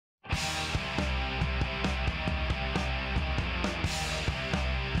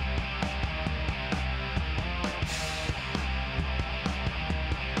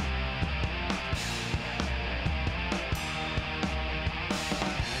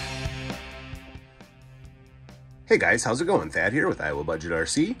Hey guys, how's it going? Thad here with Iowa Budget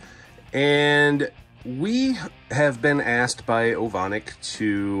RC, and we have been asked by Ovonic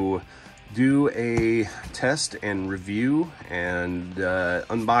to do a test and review and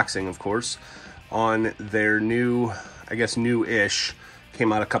unboxing, of course, on their new, I guess new-ish,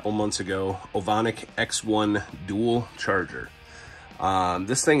 came out a couple months ago, Ovonic X-1 dual charger.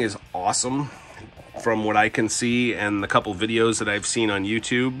 This thing is awesome from what I can see and the couple videos that I've seen on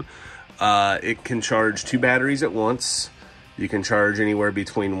YouTube. It can charge 2 batteries at once. You can charge anywhere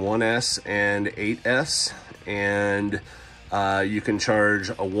between 1S and 8S, and you can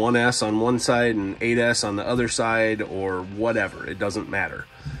charge a 1S on one side and 8S on the other side, or whatever. It doesn't matter.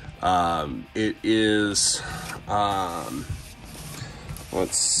 It is,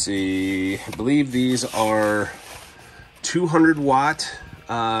 let's see, I believe these are 200 watt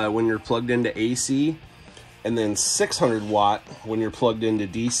when you're plugged into AC, and then 600 watt when you're plugged into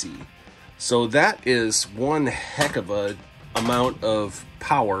DC. So that is one heck of a amount of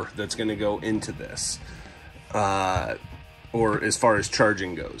power that's going to go into this, or as far as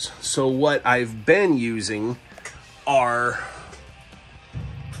charging goes. So what I've been using are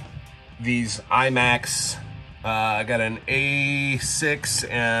these iMax. I got an A6,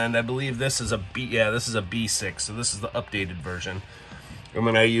 and I believe this is a B. Yeah, this is a B6. So this is the updated version. And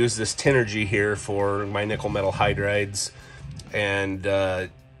then I use this Tenergy here for my nickel metal hydrides, and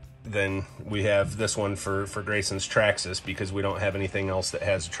then we have this one for Grayson's Traxxas, because we don't have anything else that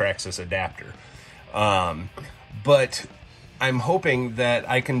has a Traxxas adapter. But I'm hoping that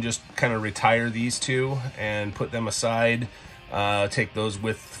I can just kind of retire these two and put them aside, take those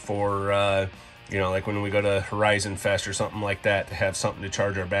with for, you know, like when we go to Horizon Fest or something like that, to have something to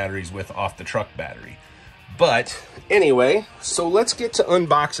charge our batteries with off the truck battery. But anyway, so let's get to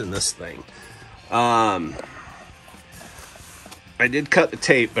unboxing this thing. I did cut the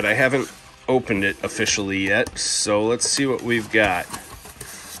tape, but I haven't opened it officially yet. So let's see what we've got.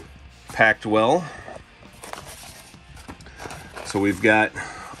 Packed well. So we've got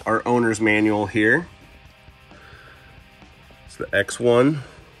our owner's manual here. It's the X1.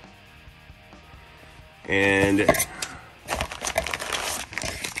 And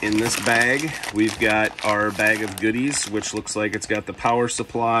in this bag, we've got our bag of goodies, which looks like it's got the power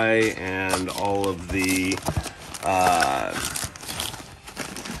supply and all of the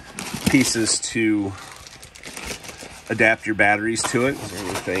pieces to adapt your batteries to it. Is there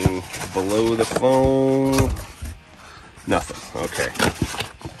anything below the phone? Nothing. Okay.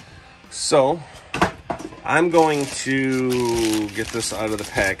 So I'm going to get this out of the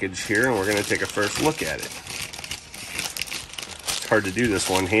package here, and we're going to take a first look at it. It's hard to do this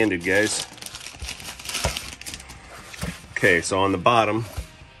one-handed, guys. Okay, so on the bottom,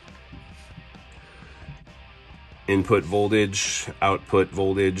 input voltage, output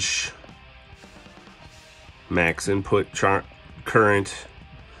voltage, max input current.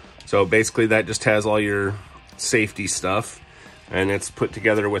 So basically that just has all your safety stuff, and it's put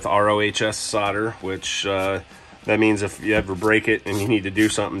together with ROHS solder, which that means if you ever break it and you need to do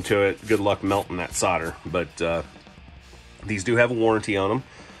something to it, good luck melting that solder. But these do have a warranty on them,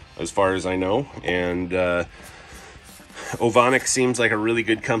 as far as I know, and Ovonic seems like a really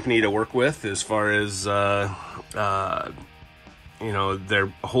good company to work with, as far as you know,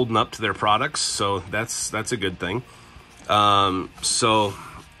 they're holding up to their products, so that's a good thing. So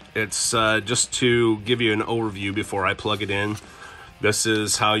it's just to give you an overview before I plug it in. This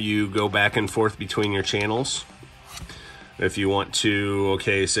is how you go back and forth between your channels. If you want to,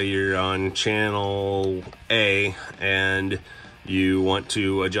 okay, say you're on channel A and you want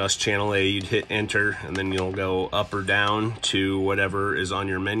to adjust channel A, you'd hit enter, and then you'll go up or down to whatever is on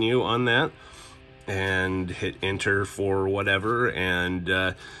your menu on that, and hit enter for whatever.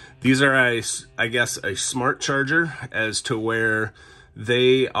 And these are, I guess, a smart charger, as to where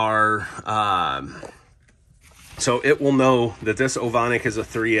they are, so it will know that this Ovonic is a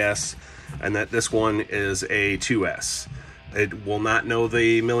 3S and that this one is a 2S. It will not know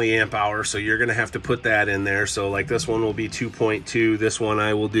the milliamp hour, so you're gonna have to put that in there. So like this one will be 2.2. This one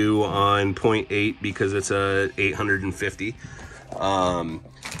I will do on 0.8 because it's a 850.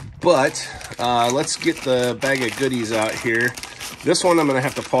 But let's get the bag of goodies out here. This one I'm gonna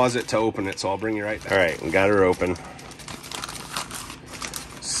have to pause it to open it, so I'll bring you right back. All right, we got her open.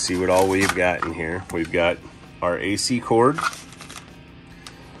 See what all we've got in here. We've got our AC cord.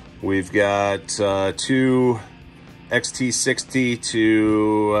 We've got 2 XT60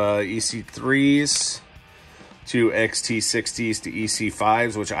 to EC3s, 2 XT60s to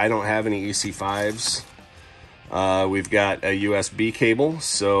EC5s, which I don't have any EC5s. We've got a USB cable,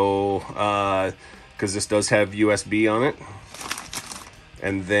 so because this does have USB on it.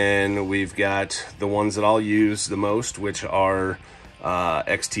 And then we've got the ones that I'll use the most, which are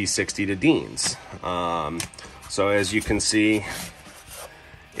XT60 to Dean's. So as you can see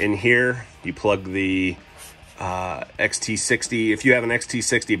in here, you plug the XT60. If you have an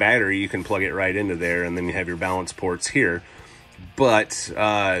XT60 battery, you can plug it right into there, and then you have your balance ports here. But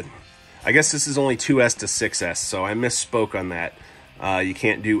I guess this is only 2S to 6S, so I misspoke on that. You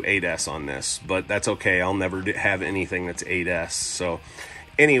can't do 8S on this, but that's okay. I'll never have anything that's 8S. So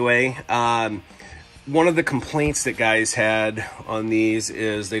anyway, one of the complaints that guys had on these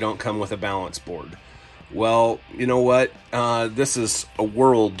is they don't come with a balance board. Well, you know what? This is a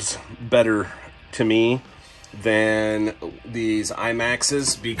world better to me than these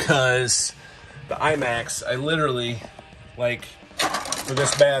iMaxes, because the iMax, I literally, like, for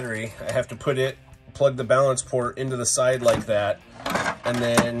this battery, I have to plug the balance port into the side like that, and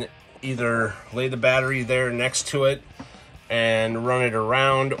then either lay the battery there next to it and run it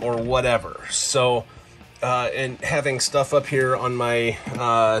around or whatever. So, and having stuff up here on my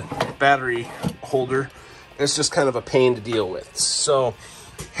battery holder, it's just kind of a pain to deal with. So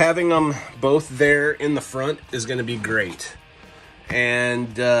having them both there in the front is going to be great.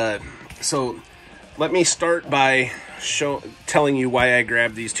 And so let me start by telling you why I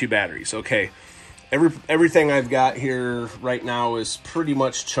grabbed these two batteries. Okay, everything I've got here right now is pretty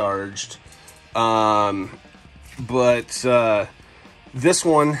much charged. But this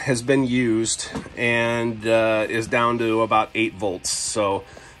one has been used and is down to about 8 volts. So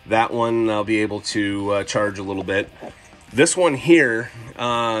that one I'll be able to charge a little bit. This one here,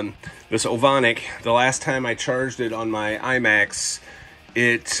 this Ovonic, the last time I charged it on my iMax,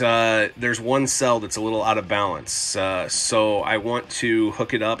 there's one cell that's a little out of balance. So I want to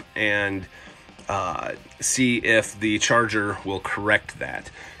hook it up and see if the charger will correct that.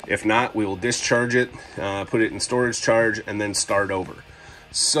 If not, we will discharge it, put it in storage charge, and then start over.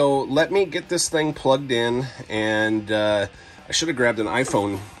 So let me get this thing plugged in, and I should have grabbed an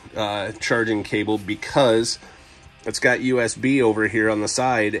iPhone charging cable, because it's got USB over here on the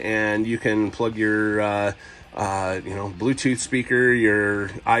side, and you can plug your Bluetooth speaker, your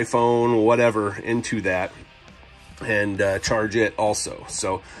iPhone, whatever, into that and charge it also.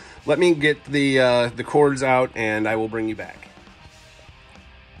 So let me get the cords out, and I will bring you back.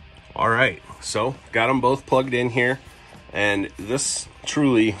 All right, so got them both plugged in here, and this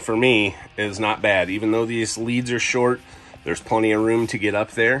truly, for me, is not bad. Even though these leads are short, there's plenty of room to get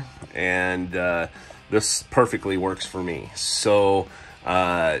up there, and this perfectly works for me. So,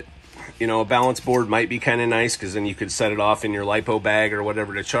 you know, a balance board might be kind of nice, because then you could set it off in your LiPo bag or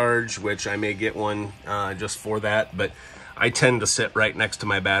whatever to charge, which I may get one just for that. But I tend to sit right next to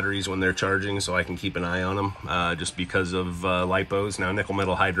my batteries when they're charging, so I can keep an eye on them, just because of LiPos. Now, nickel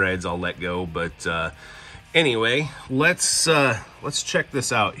metal hydrides I'll let go, but anyway, let's check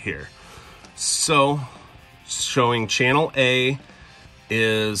this out here. So, showing channel A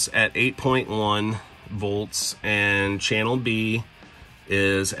is at 8.1 volts, and channel B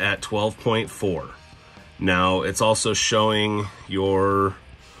is at 12.4. Now, it's also showing your,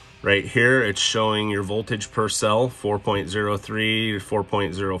 right here, it's showing your voltage per cell, 4.03 to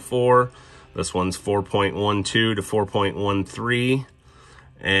 4.04. This one's 4.12 to 4.13.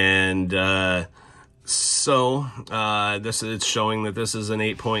 And this is showing that this is an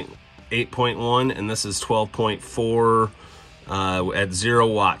 8.1, and this is 12.4 at 0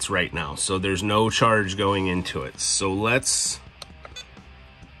 watts right now. So there's no charge going into it. So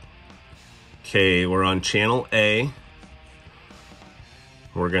okay, we're on channel A.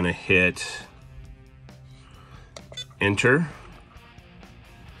 We're gonna hit enter.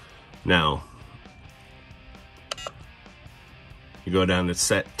 Now, you go down to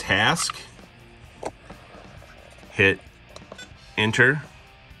set task, hit enter.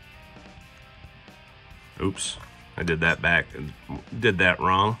 Oops, I did that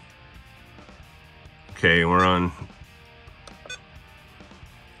wrong. Okay, we're on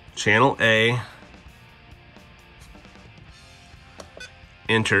channel A,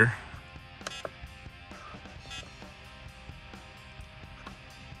 enter.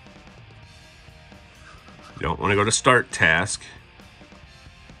 You don't want to go to start task.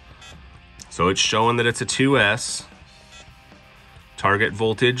 So it's showing that it's a 2S. Target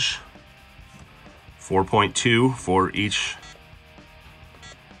voltage 4.2 for each.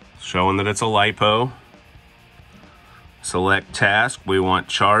 Showing that it's a LiPo. Select task, we want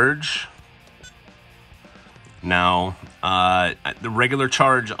charge. Now, the regular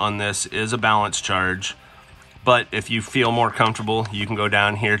charge on this is a balance charge, but if you feel more comfortable, you can go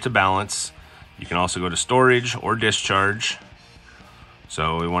down here to balance. You can also go to storage or discharge.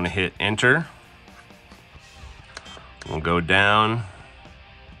 So we want to hit enter. We'll go down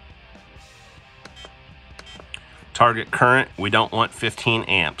Target current, we don't want 15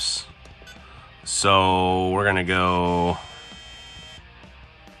 amps. So we're gonna go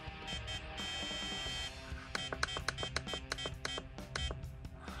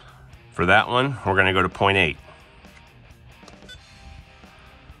for that one, we're gonna go to 0.8.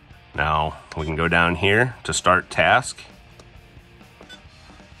 Now we can go down here to start task,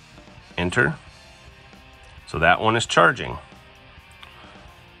 enter. So that one is charging.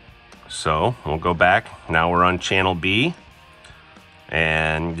 So we'll go back. Now we're on channel B.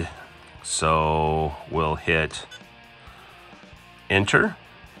 And so we'll hit enter.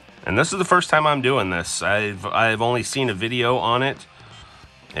 And this is the first time I'm doing this. I've only seen a video on it.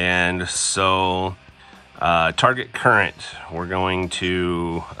 And so target current, we're going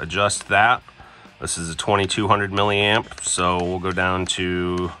to adjust that. This is a 2200 milliamp. So we'll go down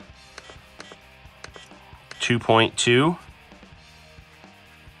to 2.2.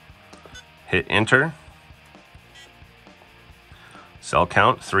 Hit enter. Cell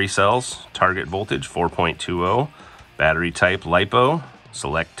count, 3 cells. Target voltage, 4.20. Battery type, LiPo.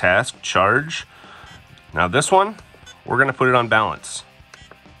 Select task, charge. Now this one, we're gonna put it on balance,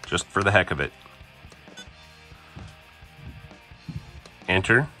 just for the heck of it.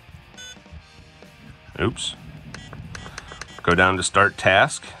 Enter. Oops. Go down to start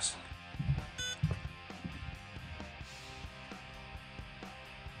task.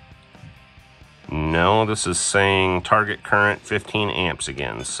 No, this is saying target current 15 amps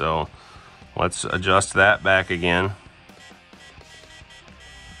again. So let's adjust that back again.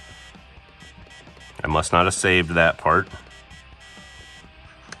 I must not have saved that part.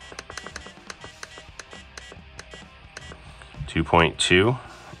 .2,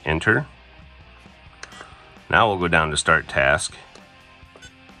 enter. Now we'll go down to start task.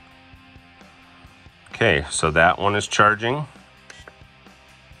 Okay, so that one is charging.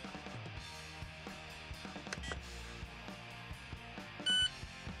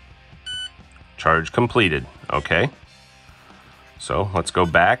 Charge completed. Okay. So let's go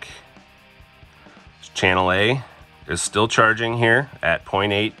back. Channel A is still charging here at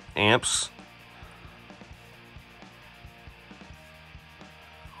 0.8 amps.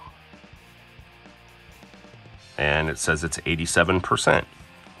 And it says it's 87%.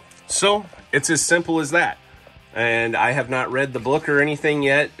 So it's as simple as that. And I have not read the book or anything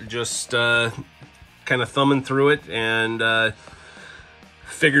yet, just kind of thumbing through it and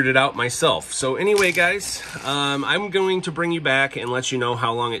figured it out myself. So anyway, guys, I'm going to bring you back and let you know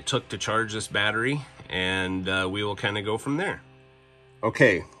how long it took to charge this battery, and we will kind of go from there.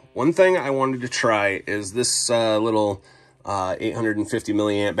 Okay, one thing I wanted to try is this little 850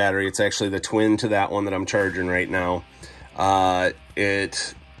 milliamp battery. It's actually the twin to that one that I'm charging right now.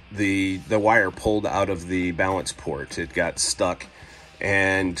 The wire pulled out of the balance port. It got stuck.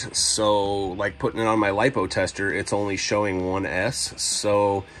 And so, like putting it on my LiPo tester, it's only showing 1S.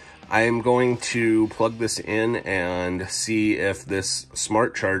 So I'm going to plug this in and see if this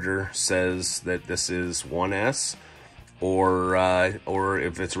smart charger says that this is 1S or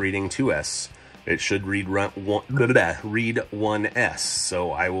if it's reading 2S. It should read 1S.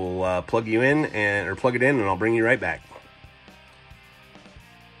 So I will plug you in or plug it in, and I'll bring you right back.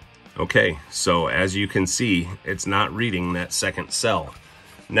 Okay, so as you can see, it's not reading that second cell.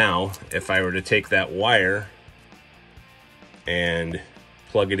 Now, if I were to take that wire and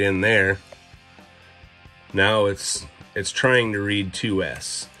plug it in there, now it's trying to read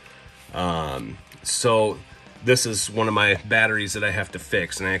 2S. So this is one of my batteries that I have to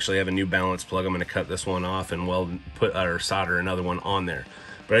fix, and I actually have a new balance plug. I'm going to cut this one off and solder another one on there.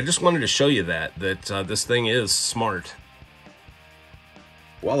 But I just wanted to show you that this thing is smart.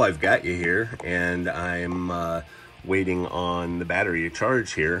 While I've got you here and I'm waiting on the battery to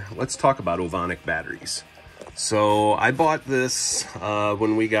charge here, let's talk about Ovonic batteries. So I bought this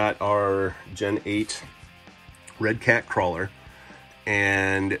when we got our Gen 8 Red Cat crawler,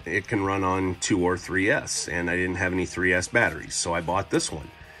 and it can run on 2 or 3S, and I didn't have any 3S batteries, so I bought this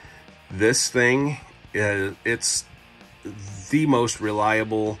one. This thing, it's the most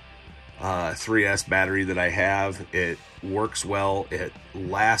reliable 3S battery that I have. It works well, it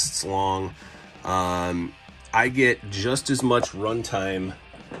lasts long. I get just as much runtime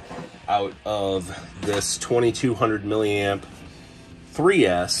out of this 2200 milliamp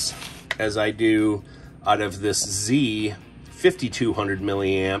 3S as I do out of this Z 5200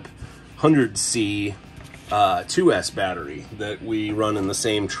 milliamp 100C 2S battery that we run in the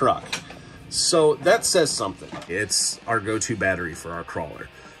same truck. So that says something. It's our go-to battery for our crawler.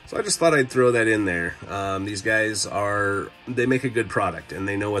 So I just thought I'd throw that in there. These guys they make a good product, and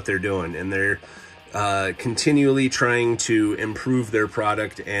they know what they're doing, and they're continually trying to improve their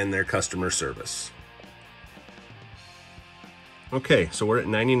product and their customer service. Okay, so we're at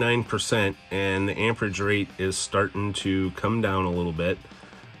 99% and the amperage rate is starting to come down a little bit.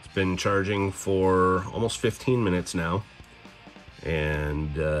 It's been charging for almost 15 minutes now.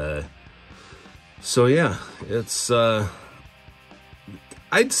 And so yeah, it's I'd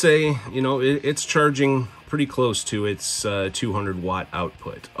say, you know, it's charging pretty close to its 200 watt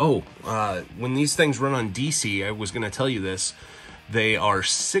output. Oh, when these things run on DC, I was going to tell you this, they are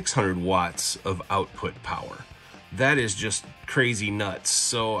 600 watts of output power. That is just crazy nuts.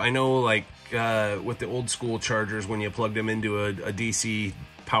 So I know, like with the old school chargers, when you plugged them into a DC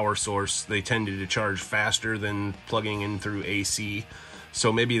power source, they tended to charge faster than plugging in through AC.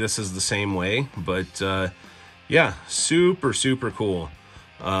 So maybe this is the same way, but yeah, super, super cool.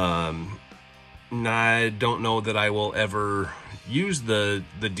 I don't know that I will ever use the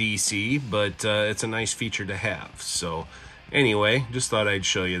DC, but it's a nice feature to have. So anyway, just thought I'd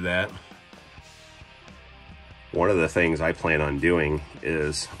show you that. One of the things I plan on doing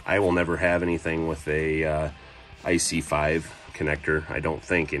is I will never have anything with a IC5 connector, I don't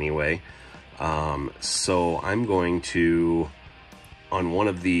think anyway. So I'm going to, on one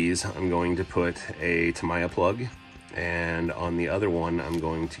of these, I'm going to put a Tamiya plug, and on the other one, I'm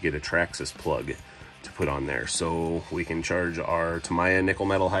going to get a Traxxas plug to put on there. So we can charge our Tamiya nickel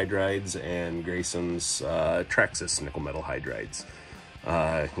metal hydrides and Grayson's Traxxas nickel metal hydrides.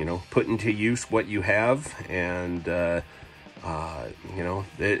 You know, put into use what you have, and you know,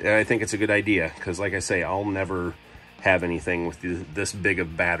 I think it's a good idea, because like I say, I'll never have anything with this big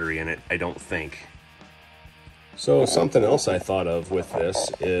of battery in it, I don't think. So something else I thought of with this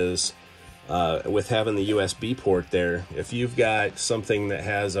is with having the USB port there, if you've got something that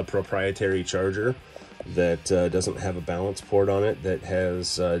has a proprietary charger that doesn't have a balance port on it, that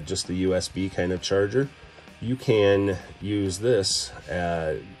has just the USB kind of charger, you can use this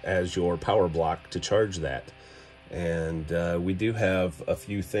as your power block to charge that. And we do have a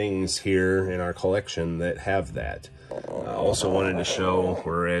few things here in our collection that have that. I also wanted to show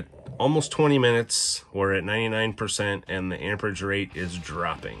we're at almost 20 minutes, we're at 99%, and the amperage rate is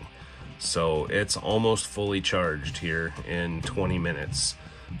dropping. So it's almost fully charged here in 20 minutes.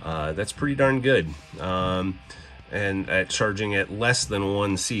 That's pretty darn good. And at charging at less than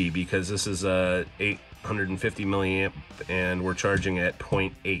 1C, because this is a 850 milliamp and we're charging at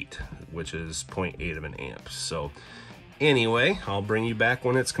 0.8, which is 0.8 of an amp. So anyway, I'll bring you back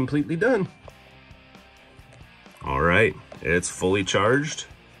when it's completely done. All right, it's fully charged.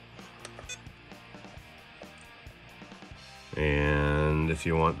 And if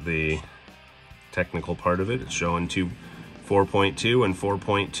you want the technical part of it, it's showing 4.2 and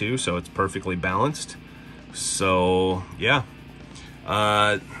 4.2, so it's perfectly balanced. So yeah,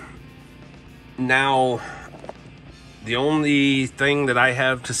 now the only thing that I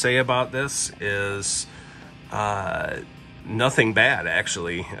have to say about this is nothing bad,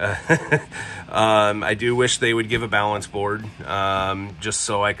 actually. I do wish they would give a balance board, just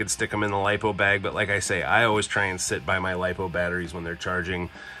so I could stick them in the LiPo bag, but like I say, I always try and sit by my LiPo batteries when they're charging,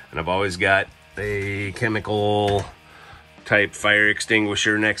 and I've always got a chemical type fire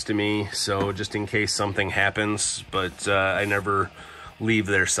extinguisher next to me, so just in case something happens, but I never leave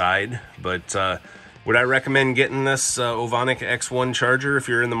their side. But would I recommend getting this Ovonic X-1 charger if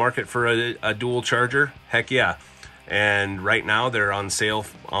you're in the market for a dual charger? Heck yeah. And right now they're on sale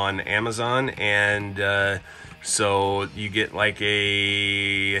on Amazon, and so you get like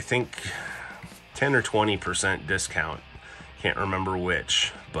a, I think, 10 or 20% discount. Can't remember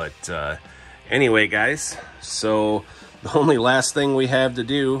which, but anyway, guys, so the only last thing we have to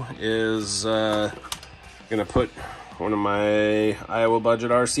do is gonna put one of my Iowa Budget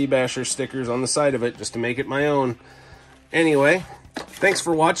RC Basher stickers on the side of it just to make it my own. Anyway, thanks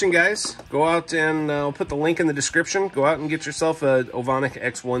for watching, guys. Go out and I'll put the link in the description. Go out and get yourself a Ovonic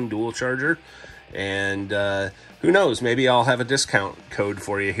X-1 dual charger, and who knows, maybe I'll have a discount code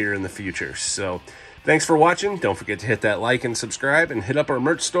for you here in the future. So thanks for watching. Don't forget to hit that like and subscribe, and hit up our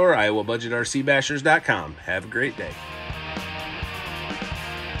merch store, iowabudgetrcbashers.com. Have a great day.